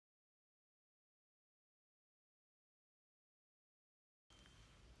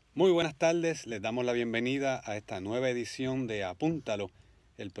Muy buenas tardes, les damos la bienvenida a esta nueva edición de Appuntalo,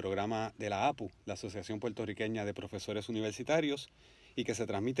 el programa de la APU, la Asociación Puertorriqueña de Profesores Universitarios, y que se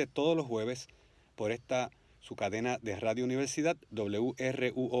transmite todos los jueves por su cadena de Radio Universidad,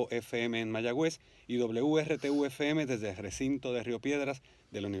 WRUO-FM en Mayagüez y WRTU-FM desde el recinto de Río Piedras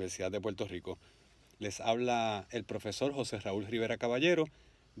de la Universidad de Puerto Rico. Les habla el profesor José Raúl Rivera Caballero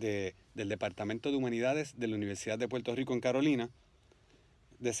del Departamento de Humanidades de la Universidad de Puerto Rico en Carolina.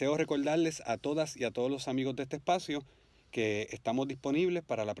 Deseo recordarles a todas y a todos los amigos de este espacio que estamos disponibles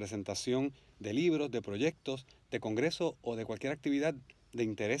para la presentación de libros, de proyectos, de congresos o de cualquier actividad de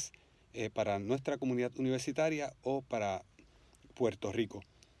interés para nuestra comunidad universitaria o para Puerto Rico.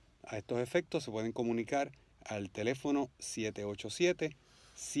 A estos efectos se pueden comunicar al teléfono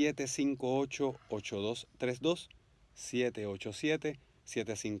 787-758-8232,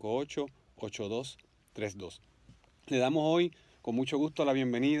 787-758-8232. Le damos hoy con mucho gusto la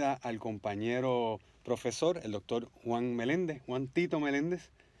bienvenida al compañero profesor, el doctor Juan Meléndez, Juan Tito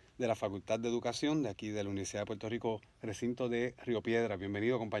Meléndez, de la Facultad de Educación de aquí de la Universidad de Puerto Rico, recinto de Río Piedras.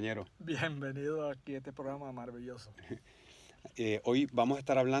 Bienvenido, compañero. Bienvenido aquí a este programa maravilloso. Hoy vamos a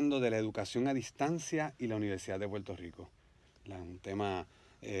estar hablando de la educación a distancia y la Universidad de Puerto Rico. Un tema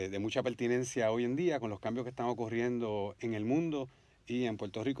de mucha pertinencia hoy en día con los cambios que están ocurriendo en el mundo y en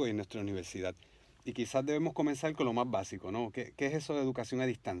Puerto Rico y en nuestra universidad. Y quizás debemos comenzar con lo más básico, ¿no? ¿Qué es eso de educación a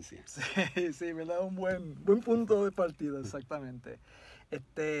distancia? Sí, me da un buen punto de partida, exactamente.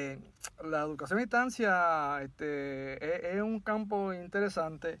 La educación a distancia es un campo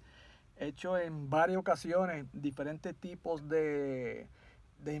interesante, hecho en varias ocasiones, diferentes tipos de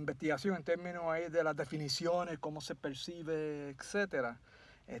investigación en términos ahí de las definiciones, cómo se percibe, etcétera.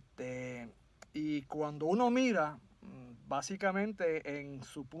 Y cuando uno mira, básicamente en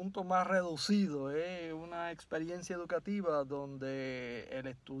su punto más reducido, es una experiencia educativa donde el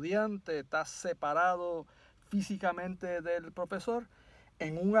estudiante está separado físicamente del profesor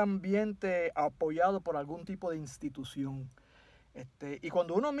en un ambiente apoyado por algún tipo de institución. Y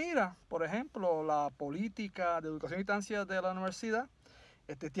cuando uno mira, por ejemplo, la política de educación a distancia de la universidad,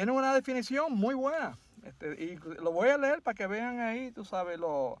 tiene una definición muy buena. Y lo voy a leer para que vean ahí, tú sabes,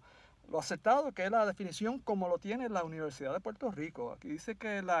 lo aceptado que es la definición como lo tiene la Universidad de Puerto Rico. Aquí dice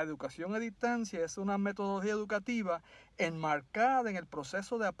que la educación a distancia es una metodología educativa enmarcada en el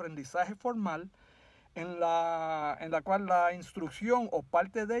proceso de aprendizaje formal en la cual la instrucción o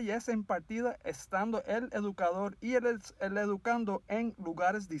parte de ella es impartida estando el educador y el educando en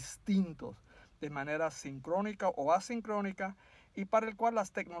lugares distintos, de manera sincrónica o asincrónica, y para el cual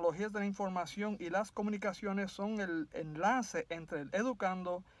las tecnologías de la información y las comunicaciones son el enlace entre el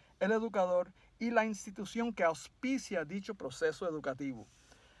educando, el educador y la institución que auspicia dicho proceso educativo.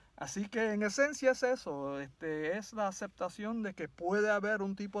 Así que en esencia es eso, es la aceptación de que puede haber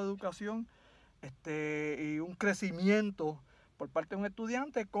un tipo de educación y un crecimiento por parte de un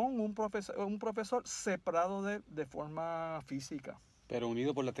estudiante con un profesor separado de forma física. Pero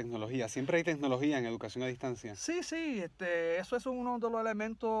unido por la tecnología. Siempre hay tecnología en educación a distancia. Sí, eso es uno de los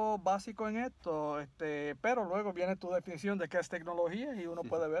elementos básicos en esto, pero luego viene tu definición de qué es tecnología y uno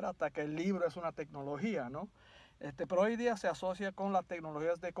puede ver hasta que el libro es una tecnología, ¿no? Pero hoy día se asocia con las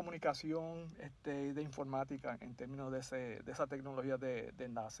tecnologías de comunicación y de informática en términos de esa tecnología de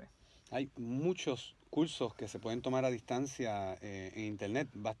enlace. Hay muchos cursos que se pueden tomar a distancia en Internet.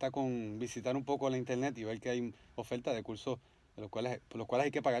 Basta con visitar un poco la Internet y ver que hay oferta de cursos por los cuales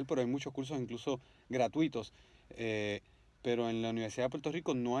hay que pagar, pero hay muchos cursos incluso gratuitos. Pero en la Universidad de Puerto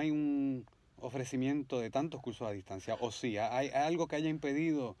Rico no hay un ofrecimiento de tantos cursos a distancia. ¿O sí? ¿Hay algo que haya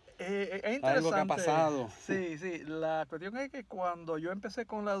impedido? Es interesante. ¿Algo que ha pasado? Sí. La cuestión es que cuando yo empecé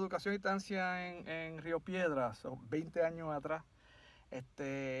con la educación a distancia en Río Piedras, 20 años atrás,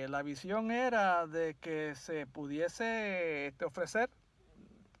 la visión era de que se pudiese ofrecer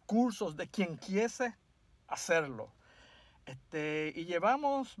cursos de quien quisiese hacerlo. Y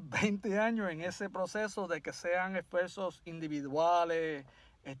llevamos 20 años en ese proceso de que sean esfuerzos individuales,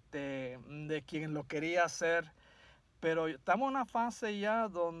 de quien lo quería hacer, pero estamos en una fase ya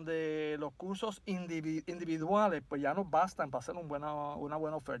donde los cursos individuales pues ya no bastan para hacer una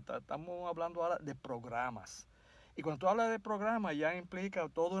buena oferta. Estamos hablando ahora de programas. Y cuando tú hablas de programas ya implica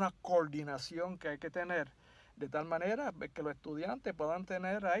toda una coordinación que hay que tener, de tal manera que los estudiantes puedan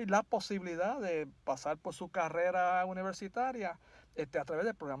tener ahí la posibilidad de pasar por su carrera universitaria a través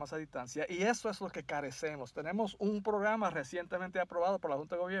de programas a distancia. Y eso es lo que carecemos. Tenemos un programa recientemente aprobado por la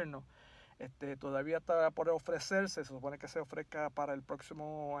Junta de Gobierno. Todavía está por ofrecerse, se supone que se ofrezca para el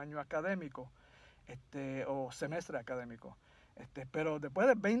próximo año académico o semestre académico. Pero después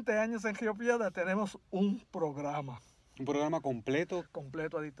de 20 años en Río Piedras tenemos un programa. ¿Un programa completo?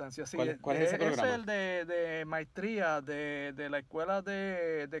 Completo a distancia, sí. ¿Cuál es ese programa? Es el de maestría de la Escuela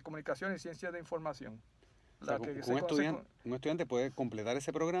de Comunicación y Ciencias de Información. O sea, un estudiante puede completar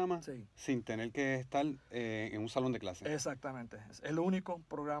ese programa sí, sin tener que estar en un salón de clase. Exactamente. Es el único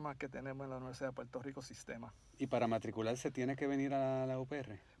programa que tenemos en la Universidad de Puerto Rico Sistema. ¿Y para matricularse tiene que venir a la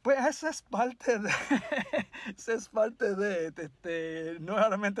UPR? Pues esa es parte de, no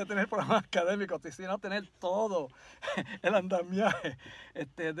solamente tener programas académicos, sino tener todo el andamiaje,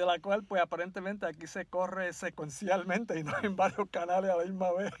 de la cual pues aparentemente aquí se corre secuencialmente y no en varios canales a la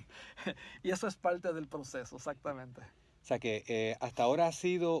misma vez. Y eso es parte del proceso, exactamente. O sea que hasta ahora ha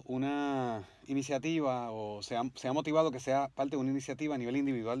sido una iniciativa o se ha motivado que sea parte de una iniciativa a nivel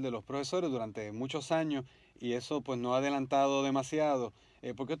individual de los profesores durante muchos años y eso pues no ha adelantado demasiado.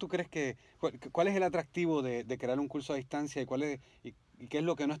 ¿Por qué tú crees cuál es el atractivo de crear un curso a distancia y qué es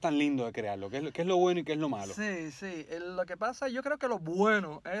lo que no es tan lindo de crearlo? ¿Qué es lo bueno y qué es lo malo? Sí. Lo que pasa, yo creo que lo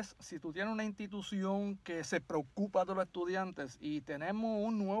bueno es si tú tienes una institución que se preocupa de los estudiantes y tenemos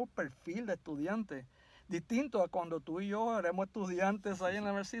un nuevo perfil de estudiantes, distinto a cuando tú y yo éramos estudiantes ahí en la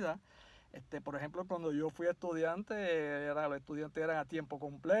universidad. Por ejemplo, cuando yo fui estudiante, los estudiantes eran a tiempo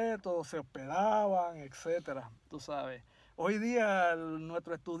completo, se hospedaban, etcétera, tú sabes. Hoy día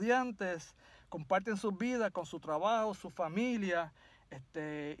nuestros estudiantes comparten sus vidas con su trabajo, su familia,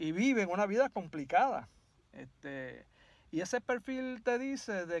 y viven una vida complicada. Y ese perfil te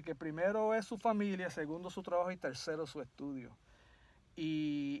dice de que primero es su familia, segundo su trabajo y tercero su estudio.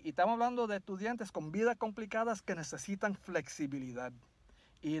 Y estamos hablando de estudiantes con vidas complicadas que necesitan flexibilidad.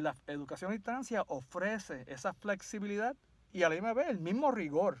 Y la educación a distancia ofrece esa flexibilidad y a la misma vez el mismo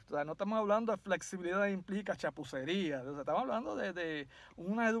rigor. O sea, no estamos hablando de flexibilidad que implica chapucería. O sea, estamos hablando de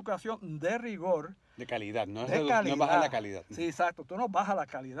una educación de rigor. De calidad, no es baja la calidad. Sí, exacto. Tú no bajas la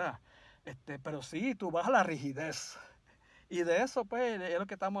calidad. Pero sí, tú bajas la rigidez. Y de eso, pues, es lo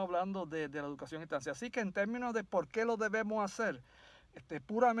que estamos hablando de la educación a distancia. Así que en términos de por qué lo debemos hacer,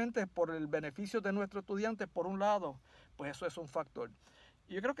 puramente por el beneficio de nuestros estudiantes, por un lado, pues eso es un factor.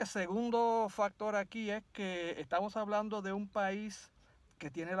 Yo creo que el segundo factor aquí es que estamos hablando de un país que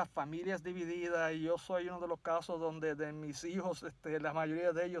tiene las familias divididas y yo soy uno de los casos donde de mis hijos, la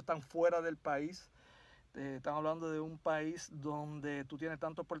mayoría de ellos están fuera del país. Estamos hablando de un país donde tú tienes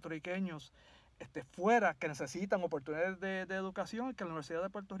tantos puertorriqueños fuera que necesitan oportunidades de educación y que la Universidad de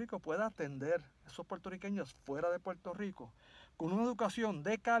Puerto Rico pueda atender a esos puertorriqueños fuera de Puerto Rico con una educación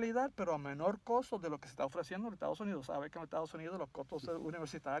de calidad, pero a menor costo de lo que se está ofreciendo en Estados Unidos. Sabes que en Estados Unidos los costos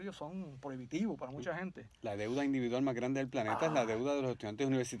universitarios son prohibitivos para mucha gente. La deuda individual más grande del planeta es la deuda de los estudiantes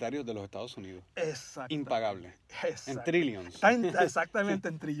universitarios de los Estados Unidos. Exacto. Impagable. Exacto. En trillions. Exactamente,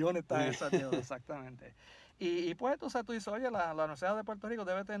 en trillones está esa deuda, exactamente. Y pues tú dices, oye, la Universidad de Puerto Rico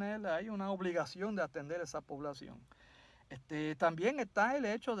debe tener ahí una obligación de atender a esa población. También está el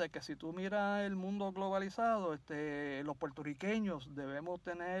hecho de que si tú miras el mundo globalizado, los puertorriqueños debemos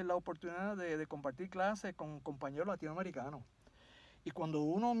tener la oportunidad de compartir clases con compañeros latinoamericanos. Y cuando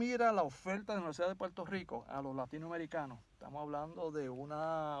uno mira la oferta de la Universidad de Puerto Rico a los latinoamericanos, estamos hablando de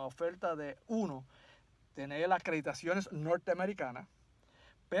una oferta de tener acreditaciones norteamericanas,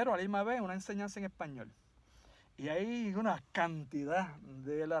 pero a la misma vez una enseñanza en español. Y hay una cantidad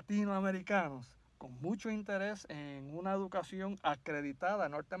de latinoamericanos con mucho interés en una educación acreditada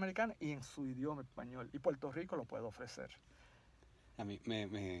norteamericana y en su idioma español. Y Puerto Rico lo puede ofrecer. A mí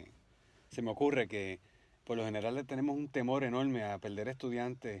se me ocurre que por lo general tenemos un temor enorme a perder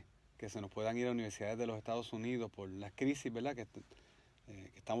estudiantes que se nos puedan ir a universidades de los Estados Unidos por las crisis, ¿verdad?, que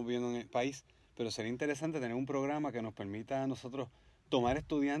estamos viviendo en el país. Pero sería interesante tener un programa que nos permita a nosotros tomar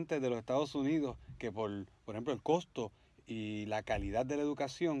estudiantes de los Estados Unidos que por ejemplo, el costo y la calidad de la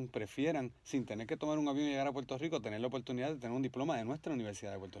educación prefieran, sin tener que tomar un avión y llegar a Puerto Rico, tener la oportunidad de tener un diploma de nuestra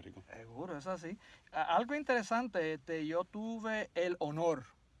Universidad de Puerto Rico. Seguro, es así. Algo interesante, yo tuve el honor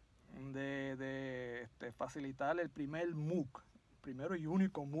de facilitar el primer MOOC, primero y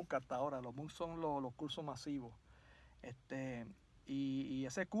único MOOC hasta ahora. Los MOOC son los cursos masivos. Y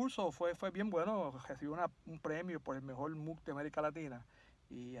ese curso fue bien bueno, recibí un premio por el mejor MOOC de América Latina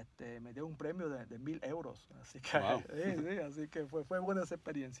y me dio un premio de 1,000 euros, así que, wow. Así que fue buena esa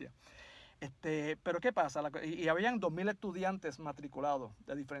experiencia. Pero ¿qué pasa? Y habían 2,000 estudiantes matriculados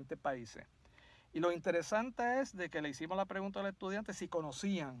de diferentes países. Y lo interesante es de que le hicimos la pregunta a los estudiantes si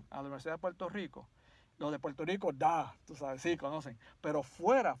conocían a la Universidad de Puerto Rico. Los de Puerto Rico, tú sabes, sí, conocen. Pero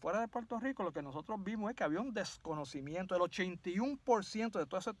fuera de Puerto Rico, lo que nosotros vimos es que había un desconocimiento. El 81% de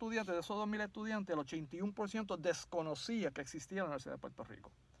todos esos estudiantes, de esos 2,000 estudiantes, el 81% desconocía que existía la Universidad de Puerto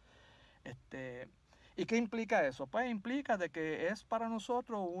Rico. ¿Y qué implica eso? Pues implica de que es para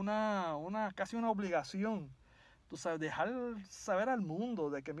nosotros casi una obligación Tú sabes, dejar saber al mundo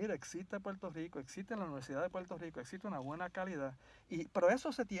de que, mira, existe Puerto Rico, existe la Universidad de Puerto Rico, existe una buena calidad. Pero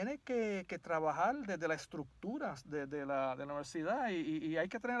eso se tiene que trabajar desde las estructuras de la universidad y hay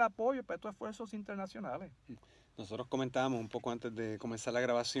que tener apoyo para estos esfuerzos internacionales. Nosotros comentábamos un poco antes de comenzar la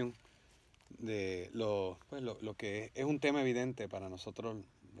grabación de lo que es un tema evidente para nosotros,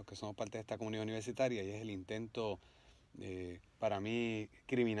 los que somos parte de esta comunidad universitaria, y es el intento, para mí,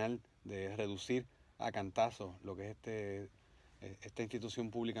 criminal de reducir a cantazos lo que es esta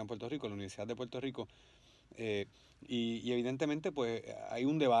institución pública en Puerto Rico, la Universidad de Puerto Rico. Y evidentemente pues hay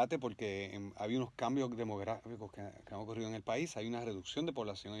un debate porque hay unos cambios demográficos que han ocurrido en el país, hay una reducción de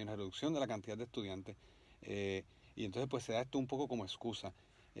población, hay una reducción de la cantidad de estudiantes, y entonces pues se da esto un poco como excusa,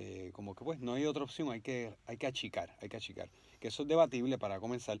 como que pues no hay otra opción, hay que achicar, que eso es debatible para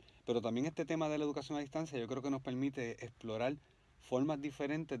comenzar, pero también este tema de la educación a distancia yo creo que nos permite explorar formas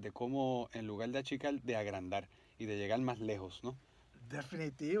diferentes de cómo, en lugar de achicar, de agrandar y de llegar más lejos, ¿no?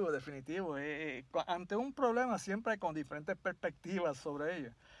 Definitivo, definitivo. Ante un problema siempre hay con diferentes perspectivas sobre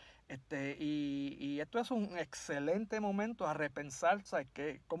ello. Y esto es un excelente momento a repensar, ¿sabes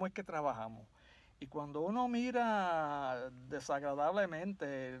qué? ¿Cómo es que trabajamos? Y cuando uno mira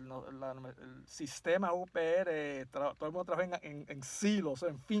desagradablemente el sistema UPR, todo el mundo trabaja en silos,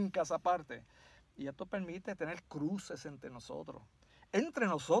 en fincas aparte. Y esto permite tener cruces entre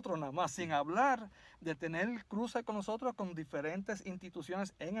nosotros nada más, sin hablar de tener cruces con nosotros con diferentes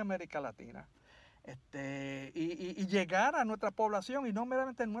instituciones en América Latina. Y llegar a nuestra población, y no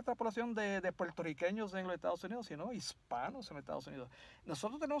meramente nuestra población de puertorriqueños en los Estados Unidos, sino hispanos en los Estados Unidos.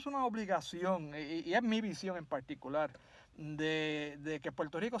 Nosotros tenemos una obligación, y es mi visión en particular, de que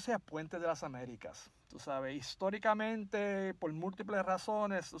Puerto Rico sea puente de las Américas. Tú sabes, históricamente, por múltiples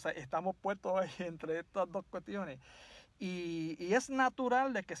razones, o sea, estamos puestos ahí entre estas dos cuestiones. Y es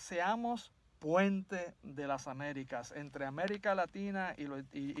natural de que seamos puente de las Américas, entre América Latina y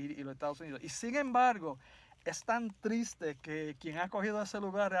los Estados Unidos. Y sin embargo, es tan triste que quien ha cogido ese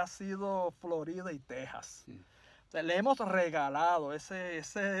lugar ha sido Florida y Texas. Sí. O sea, le hemos regalado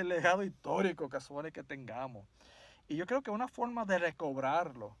ese legado histórico que supone que tengamos. Y yo creo que una forma de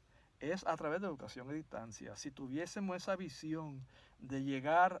recobrarlo es a través de educación a distancia. Si tuviésemos esa visión de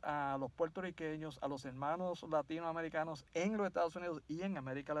llegar a los puertorriqueños, a los hermanos latinoamericanos en los Estados Unidos y en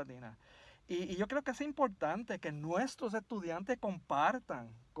América Latina. Y yo creo que es importante que nuestros estudiantes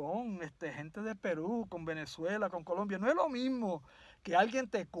compartan con gente de Perú, con Venezuela, con Colombia. No es lo mismo que alguien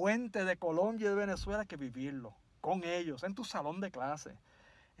te cuente de Colombia y de Venezuela que vivirlo con ellos en tu salón de clase.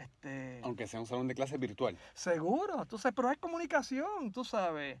 Aunque sea un salón de clase virtual. Seguro, tú sabes, pero hay comunicación, tú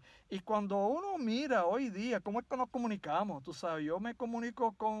sabes. Y cuando uno mira hoy día cómo es que nos comunicamos, tú sabes, yo me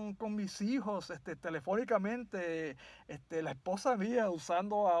comunico con mis hijos telefónicamente, la esposa mía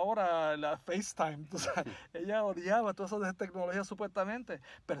usando ahora la FaceTime, tú sabes, ella odiaba todas esas tecnologías supuestamente,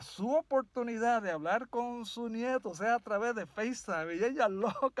 pero su oportunidad de hablar con su nieto sea a través de FaceTime y ella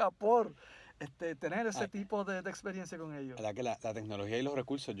loca por tener ese tipo de experiencia con ellos. La que la tecnología y los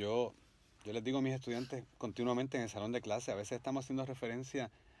recursos, yo les digo a mis estudiantes continuamente en el salón de clase, a veces estamos haciendo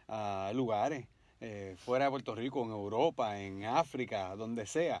referencia a lugares fuera de Puerto Rico, en Europa, en África, donde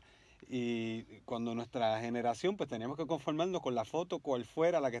sea. Y cuando nuestra generación, pues teníamos que conformarnos con la foto cual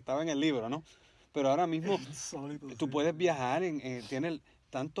fuera la que estaba en el libro, ¿no? Pero ahora mismo tú puedes viajar, tienes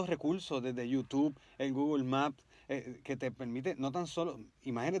tantos recursos desde YouTube, el Google Maps, que te permite no tan solo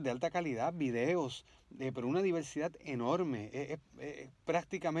imágenes de alta calidad, videos, pero una diversidad enorme.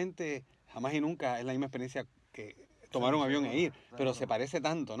 Prácticamente jamás y nunca es la misma experiencia que tomar un avión e ir, pero se parece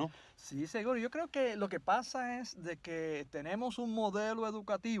tanto, ¿no? Sí, seguro. Yo creo que lo que pasa es de que tenemos un modelo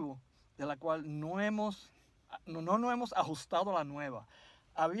educativo de la cual no nos hemos ajustado a la nueva.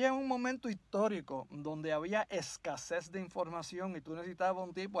 Había un momento histórico donde había escasez de información y tú necesitabas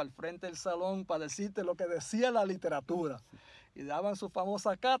un tipo al frente del salón para decirte lo que decía la literatura. Y daban su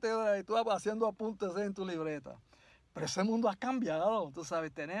famosa cátedra y tú ibas haciendo apuntes en tu libreta. Pero ese mundo ha cambiado, tú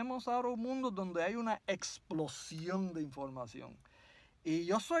sabes. Tenemos ahora un mundo donde hay una explosión de información. Y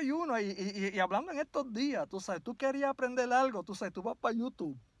yo soy uno, y hablando en estos días, tú sabes, tú querías aprender algo, tú sabes, tú vas para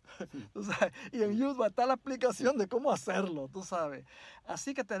YouTube. ¿Tú sabes? Y en YouTube está la explicación de cómo hacerlo, tú sabes.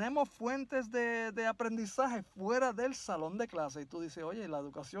 Así que tenemos fuentes de aprendizaje fuera del salón de clase. Y tú dices, oye, la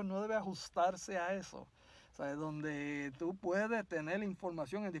educación no debe ajustarse a eso. ¿Sabes? Donde tú puedes tener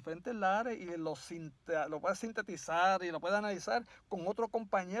información en diferentes lares y lo puedes sintetizar y lo puedes analizar con otro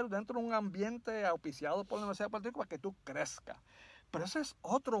compañero dentro de un ambiente auspiciado por la Universidad de Puerto Rico para que tú crezcas. Pero ese es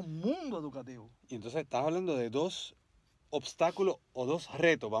otro mundo educativo. Y entonces estás hablando de dos obstáculos o dos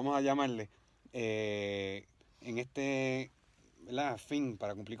retos, vamos a llamarle, en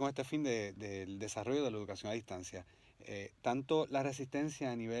para cumplir con este fin del desarrollo de la educación a distancia, tanto la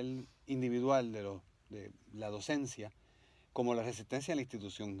resistencia a nivel individual de la docencia, como la resistencia en la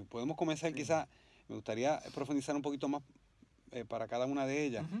institución. Podemos comenzar quizá, me gustaría profundizar un poquito más para cada una de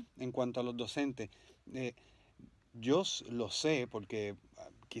ellas en cuanto a los docentes. Yo lo sé porque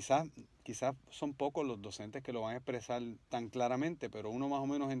quizás son pocos los docentes que lo van a expresar tan claramente, pero uno más o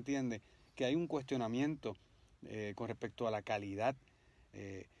menos entiende que hay un cuestionamiento con respecto a la calidad,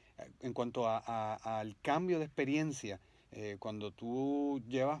 en cuanto al cambio de experiencia. Cuando tú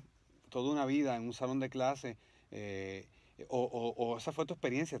llevas toda una vida en un salón de clase, o esa fue tu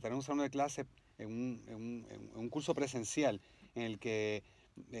experiencia, estar en un salón de clase en un curso presencial en el que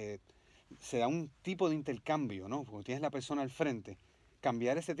se da un tipo de intercambio, ¿no? Porque tienes la persona al frente,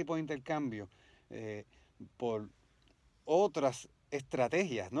 cambiar ese tipo de intercambio por otras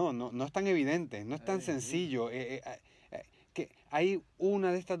estrategias, no es tan evidente, no es tan sencillo. Que hay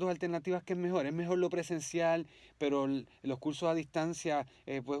una de estas dos alternativas que es mejor lo presencial, pero los cursos a distancia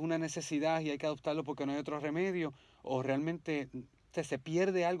pues es una necesidad y hay que adoptarlo porque no hay otro remedio, o realmente se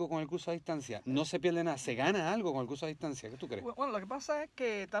pierde algo con el curso a distancia. No se pierde nada, se gana algo con el curso a distancia. ¿Qué tú crees? Bueno, lo que pasa es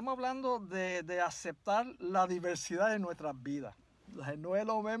que estamos hablando de aceptar la diversidad de nuestras vidas. No es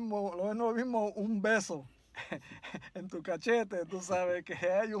lo mismo un beso en tu cachete, tú sabes, que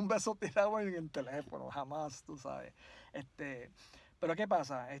hay un beso tirado en el teléfono, jamás, tú sabes. Pero ¿qué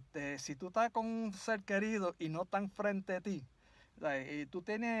pasa? Si tú estás con un ser querido y no están frente a ti, y tú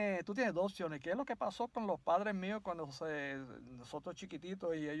tienes dos opciones. ¿Qué es lo que pasó con los padres míos cuando nosotros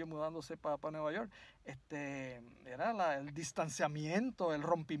chiquititos y ellos mudándose para Nueva York? Era el distanciamiento, el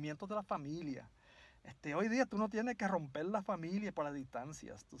rompimiento de la familia. Hoy día tú no tienes que romper la familia por las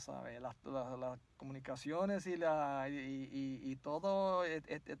distancias, tú sabes, las comunicaciones y todo,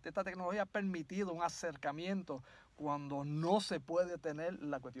 esta tecnología ha permitido un acercamiento cuando no se puede tener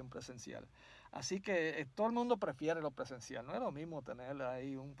la cuestión presencial. Así que todo el mundo prefiere lo presencial, no es lo mismo tener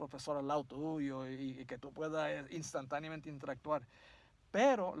ahí un profesor al lado tuyo y que tú puedas instantáneamente interactuar.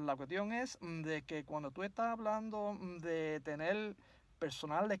 Pero la cuestión es de que cuando tú estás hablando de tener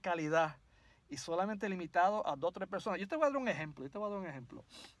personal de calidad, y solamente limitado a 2 o 3 personas. Yo te voy a dar un ejemplo.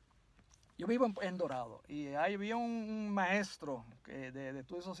 Yo vivo en Dorado y ahí había un maestro de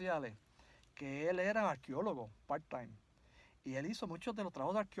estudios sociales que él era arqueólogo part-time. Y él hizo muchos de los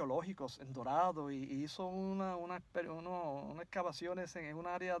trabajos arqueológicos en Dorado y hizo unas excavaciones en un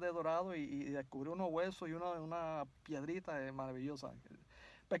área de Dorado y descubrió unos huesos y una piedrita maravillosa.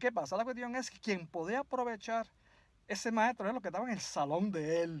 Pero ¿qué pasa? La cuestión es que quien podía aprovechar ese maestro era lo que estaba en el salón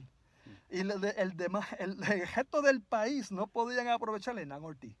de él. Y el resto del país no podían aprovechar a Hernán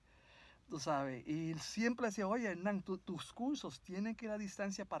Ortiz, tú sabes. Y siempre decía, oye Hernán, tus cursos tienen que ir a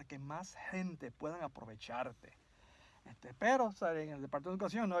distancia para que más gente puedan aprovecharte. Pero ¿sabes? En el Departamento de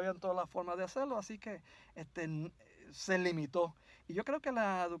Educación no habían todas las formas de hacerlo, así que se limitó. Y yo creo que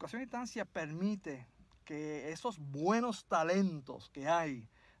la educación a distancia permite que esos buenos talentos que hay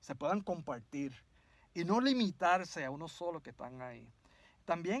se puedan compartir y no limitarse a uno solo que están ahí.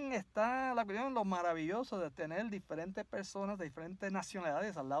 También está la cuestión, lo maravilloso de tener diferentes personas de diferentes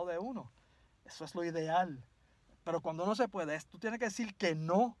nacionalidades al lado de uno. Eso es lo ideal. Pero cuando no se puede, tú tienes que decir que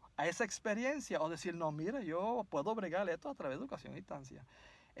no a esa experiencia o decir, no, mira, yo puedo bregar esto a través de educación a distancia.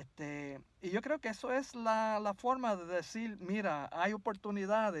 Y yo creo que eso es la forma de decir, mira, hay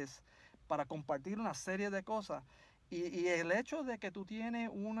oportunidades para compartir una serie de cosas. Y el hecho de que tú tienes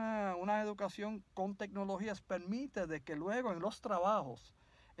una educación con tecnologías permite de que luego en los trabajos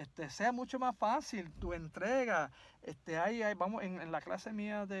sea mucho más fácil tu entrega. Vamos, en la clase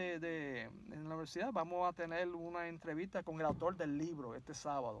mía en la universidad vamos a tener una entrevista con el autor del libro este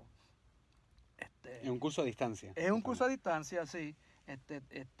sábado. Es un curso a distancia. Es un curso a distancia, sí,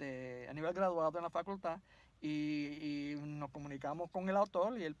 a nivel graduado en la facultad. Y nos comunicamos con el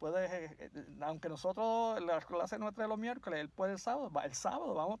autor y él puede, aunque nosotros la clase nuestra de los miércoles, él puede el sábado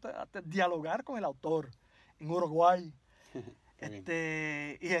vamos a dialogar con el autor en Uruguay.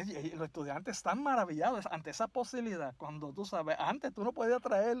 Y los estudiantes están maravillados ante esa posibilidad. Cuando tú sabes, antes tú no podías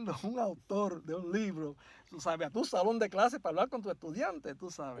traer un autor de un libro, tú sabes, a tu salón de clase para hablar con tu estudiante, tú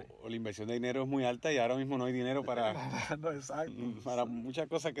sabes. O la inversión de dinero es muy alta y ahora mismo no hay dinero para, no, exacto, para muchas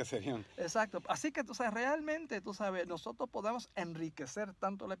cosas que serían. Exacto. Así que tú sabes, realmente, tú sabes, nosotros podemos enriquecer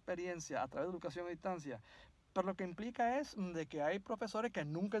tanto la experiencia a través de educación a distancia. Pero lo que implica es de que hay profesores que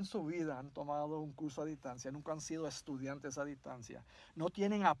nunca en su vida han tomado un curso a distancia, nunca han sido estudiantes a distancia, no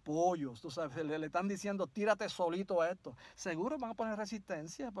tienen apoyos, tú sabes, le están diciendo tírate solito a esto. Seguro van a poner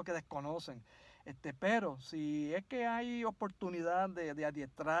resistencia porque desconocen. Pero si es que hay oportunidad de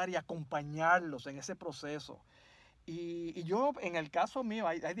adiestrar y acompañarlos en ese proceso Y yo, en el caso mío,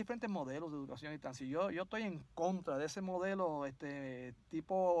 hay diferentes modelos de educación a distancia. Yo estoy en contra de ese modelo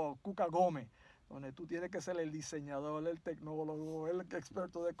tipo Cuca Gómez, donde tú tienes que ser el diseñador, el tecnólogo, el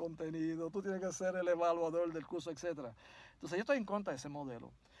experto de contenido, tú tienes que ser el evaluador del curso, etc. Entonces yo estoy en contra de ese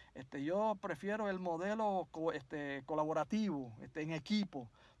modelo. Yo prefiero el modelo colaborativo, en equipo,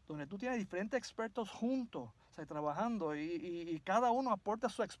 donde tú tienes diferentes expertos juntos, o sea, trabajando y cada uno aporta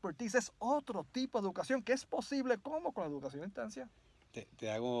su expertise. Es otro tipo de educación que es posible como con la educación a distancia. Te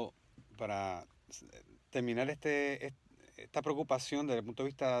hago para terminar esta preocupación desde el punto de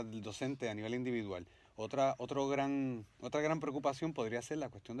vista del docente a nivel individual. Otra gran preocupación podría ser la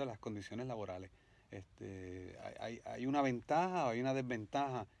cuestión de las condiciones laborales. ¿Hay una ventaja o hay una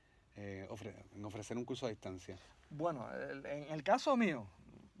desventaja en ofrecer un curso a distancia? Bueno, en el caso mío,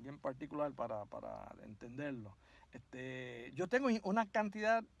 bien particular para entenderlo, yo tengo una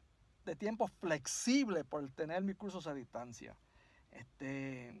cantidad de tiempo flexible por tener mis cursos a distancia.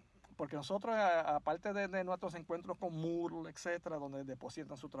 Porque nosotros, aparte de nuestros encuentros con Moodle, etcétera, donde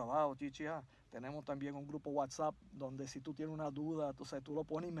depositan su trabajo, tenemos también un grupo WhatsApp donde si tú tienes una duda, tú lo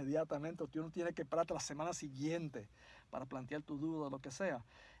pones inmediatamente, tú no tienes que esperar hasta la semana siguiente para plantear tu duda, lo que sea.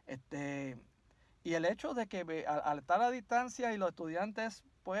 Y el hecho de que al estar a distancia y los estudiantes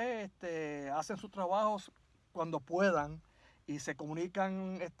pues hacen sus trabajos cuando puedan y se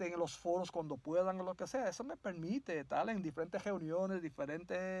comunican en los foros cuando puedan o lo que sea, eso me permite estar en diferentes reuniones,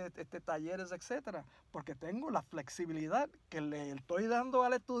 diferentes talleres, etcétera, porque tengo la flexibilidad que le estoy dando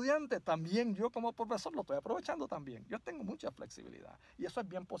al estudiante, también yo como profesor lo estoy aprovechando también. Yo tengo mucha flexibilidad y eso es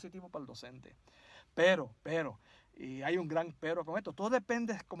bien positivo para el docente. Pero, y hay un gran pero con esto, todo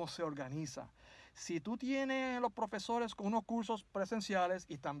depende de cómo se organiza. Si tú tienes los profesores con unos cursos presenciales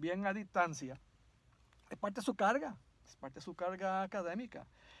y también a distancia, es parte de su carga. Es parte de su carga académica.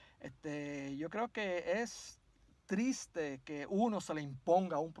 Yo creo que es triste que uno se le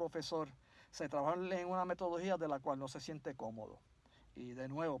imponga a un profesor se trabaja en una metodología de la cual no se siente cómodo. Y de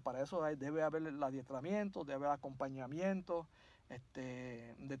nuevo, para eso debe haber el adiestramiento, debe haber acompañamiento,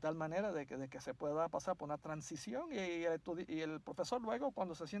 de tal manera de que se pueda pasar por una transición y el profesor luego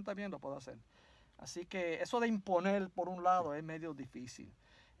cuando se sienta bien lo puede hacer. Así que eso de imponer por un lado es medio difícil.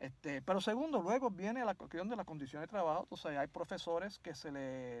 Pero segundo, luego viene la cuestión de la condición de trabajo. Entonces hay profesores que se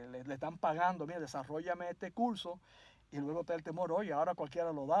le están pagando, mira, desarrollame este curso, y luego está el temor, oye, ahora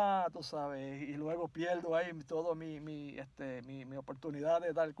cualquiera lo da, tú sabes, y luego pierdo ahí toda mi oportunidad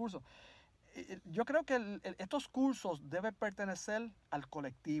de dar el curso. Yo creo que estos cursos deben pertenecer al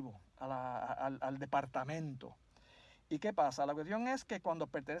colectivo, al departamento. ¿Y qué pasa? La cuestión es que cuando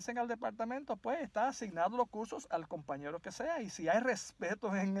pertenecen al departamento, pues está asignado los cursos al compañero que sea. Y si hay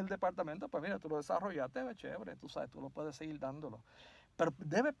respeto en el departamento, pues mira, tú lo desarrollaste, es chévere, tú sabes, tú lo puedes seguir dándolo. Pero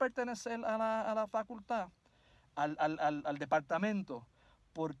debe pertenecer a la facultad, al departamento,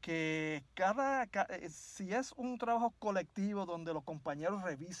 porque si es un trabajo colectivo donde los compañeros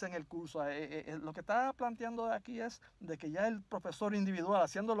revisen el curso, lo que está planteando aquí es de que ya el profesor individual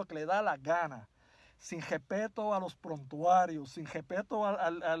haciendo lo que le da la gana, sin respeto a los prontuarios, sin respeto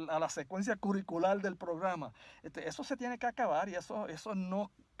a la secuencia curricular del programa. Eso se tiene que acabar y eso no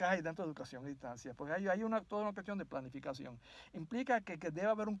cae dentro de educación a distancia, porque hay toda una cuestión de planificación. Implica que debe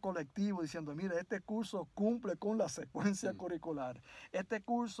haber un colectivo diciendo, mire, este curso cumple con la secuencia curricular, este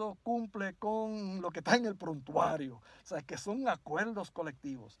curso cumple con lo que está en el prontuario, o sea, que son acuerdos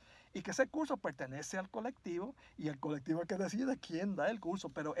colectivos. Y que ese curso pertenece al colectivo y el colectivo es el que decide quién da el curso.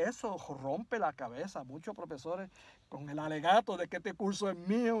 Pero eso rompe la cabeza a muchos profesores con el alegato de que este curso es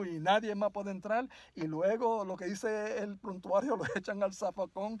mío y nadie más puede entrar. Y luego lo que dice el prontuario lo echan al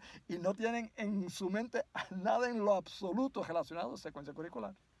zafacón y no tienen en su mente nada en lo absoluto relacionado a secuencia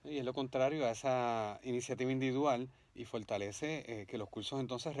curricular. Y es lo contrario a esa iniciativa individual y fortalece que los cursos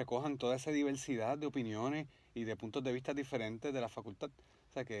entonces recojan toda esa diversidad de opiniones y de puntos de vista diferentes de la facultad.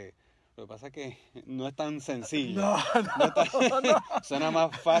 O sea que lo que pasa es que no es tan sencillo. No. Suena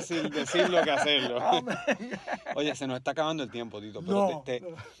más fácil decirlo que hacerlo. Oye, se nos está acabando el tiempo, Tito, pero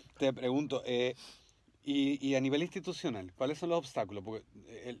te pregunto, y a nivel institucional, ¿cuáles son los obstáculos? Porque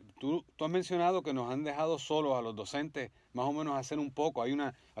tú has mencionado que nos han dejado solos a los docentes más o menos hacer un poco. Hay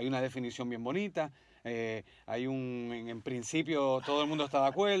una definición bien bonita, en principio todo el mundo está de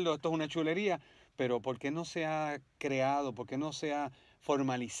acuerdo, esto es una chulería, pero ¿por qué no se ha creado? ¿Por qué no se ha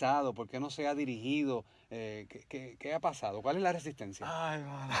formalizado? ¿Por qué no se ha dirigido? ¿Qué ha pasado? ¿Cuál es la resistencia? Ay,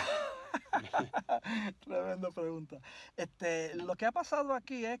 mano. Tremenda pregunta. Lo que ha pasado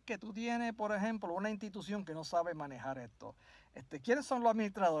aquí es que tú tienes, por ejemplo, una institución que no sabe manejar esto. ¿Quiénes son los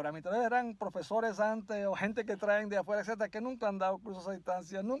administradores? Administradores eran profesores antes o gente que traen de afuera, etcétera, que nunca han dado cursos a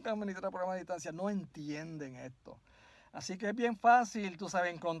distancia, nunca han administrado programas a distancia, no entienden esto. Así que es bien fácil, tú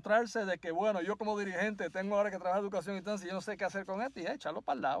sabes, encontrarse de que, bueno, yo como dirigente tengo ahora que trabajar educación y distancia y yo no sé qué hacer con esto y echarlo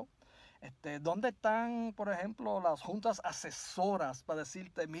para el lado. ¿Dónde están, por ejemplo, las juntas asesoras para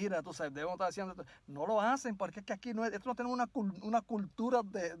decirte, mira, tú sabes, debemos estar haciendo esto? No lo hacen porque es que aquí no, esto no tenemos una cultura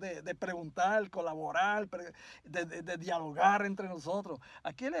de preguntar, colaborar, de dialogar entre nosotros.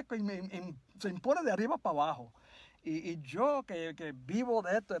 Aquí se impone de arriba para abajo. Y yo que vivo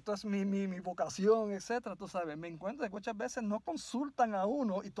de esto es mi vocación, etcétera, tú sabes, me encuentro que muchas veces no consultan a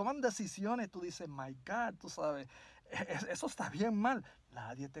uno y toman decisiones, tú dices, my God, tú sabes, eso está bien mal,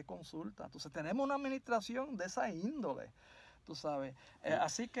 nadie te consulta. Entonces tenemos una administración de esa índole, tú sabes.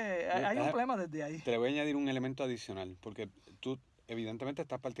 Así que hay un problema desde ahí. Te le voy a añadir un elemento adicional, porque tú evidentemente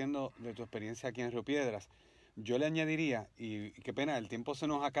estás partiendo de tu experiencia aquí en Río Piedras. Yo le añadiría, y qué pena, el tiempo se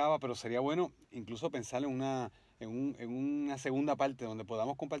nos acaba, pero sería bueno incluso pensar en una segunda parte donde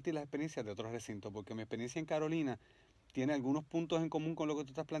podamos compartir las experiencias de otros recintos, porque mi experiencia en Carolina tiene algunos puntos en común con lo que tú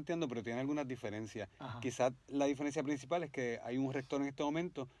estás planteando, pero tiene algunas diferencias. Ajá. Quizás la diferencia principal es que hay un rector en este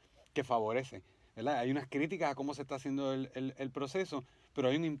momento que favorece, ¿verdad? Hay unas críticas a cómo se está haciendo el proceso, pero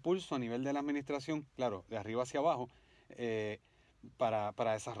hay un impulso a nivel de la administración, claro, de arriba hacia abajo,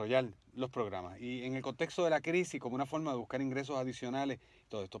 para desarrollar los programas. Y en el contexto de la crisis, como una forma de buscar ingresos adicionales,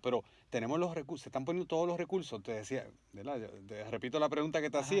 todo esto. Pero tenemos los recursos, se están poniendo todos los recursos. Te decía, ¿verdad? Te repito la pregunta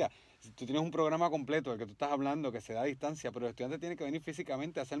que te hacía. Si tú tienes un programa completo del que tú estás hablando, que se da a distancia, pero el estudiante tiene que venir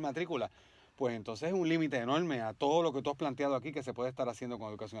físicamente a hacer matrícula, pues entonces es un límite enorme a todo lo que tú has planteado aquí que se puede estar haciendo con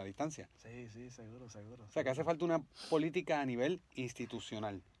educación a distancia. Sí, seguro. O sea, que hace falta una política a nivel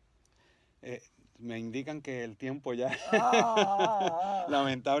institucional. Me indican que el tiempo ya,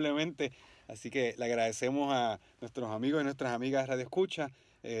 lamentablemente, así que le agradecemos a nuestros amigos y nuestras amigas Radio Escucha,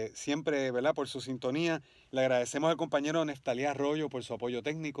 siempre, ¿verdad?, por su sintonía. Le agradecemos al compañero Neftalí Arroyo por su apoyo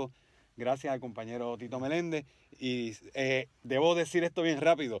técnico. Gracias al compañero Tito Meléndez. Y debo decir esto bien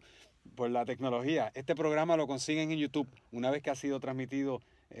rápido, por la tecnología. Este programa lo consiguen en YouTube. Una vez que ha sido transmitido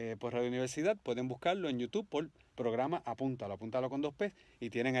por Radio Universidad, pueden buscarlo en YouTube por Programa Appuntalo, Appuntalo con 2P, y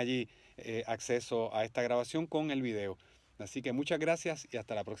tienen allí acceso a esta grabación con el video. Así que muchas gracias y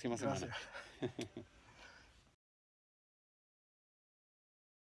hasta la próxima semana. Gracias.